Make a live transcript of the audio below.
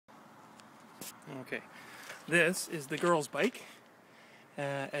Okay, this is the girl's bike.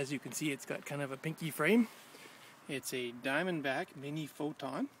 As you can see, it's got kind of a pinky frame. It's a Diamondback Mini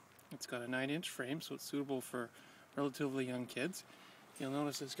Photon. It's got a 9-inch frame, so it's suitable for relatively young kids. You'll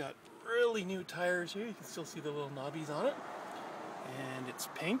notice it's got really new tires here. You can still see the little knobbies on it. And it's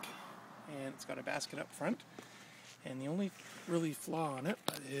pink, and it's got a basket up front. And the only really flaw on it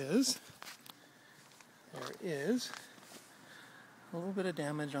is there is a little bit of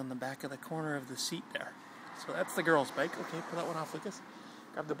damage on the back of the corner of the seat there. So that's the girl's bike. Okay, put that one off, Lucas.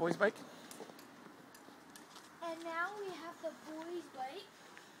 Grab the boy's bike. And now we have the boy's bike,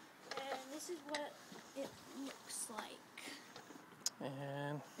 and this is what it looks like.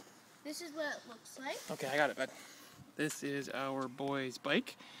 And this is what it looks like. Okay, I got it, bud. This is our boy's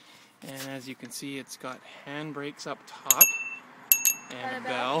bike, and as you can see, it's got handbrakes up top and a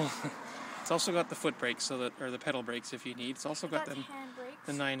bell. It's also got the foot brakes, or the pedal brakes if you need. It's also got the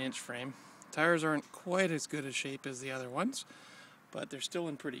 9-inch frame. Tires aren't quite as good a shape as the other ones, but they're still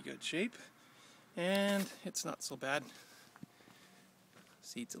in pretty good shape, and it's not so bad.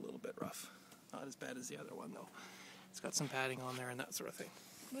 Seat's a little bit rough. Not as bad as the other one, though. It's got some padding on there and that sort of thing.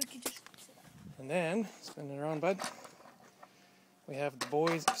 And then, spin it around, bud. We have the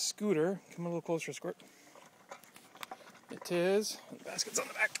boy's scooter. Come a little closer, Squirt. It is, the basket's on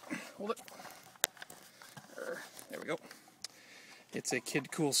the back. Hold it. There we go. It's a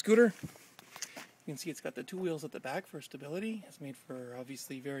Kid Cool scooter. You can see it's got the 2 wheels at the back for stability. It's made for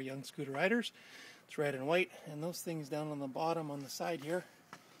obviously very young scooter riders. It's red and white, and those things down on the bottom on the side here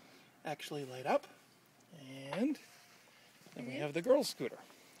actually light up. And then we have the girl's scooter,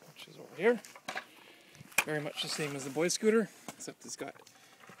 which is over here. Very much the same as the boy's scooter, except it's got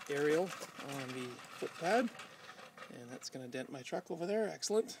aerial on the foot pad. And that's going to dent my truck over there.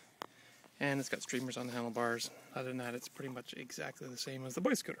 Excellent. And it's got streamers on the handlebars. Other than that, it's pretty much exactly the same as the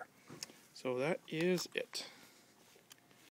boy's scooter. So that is it.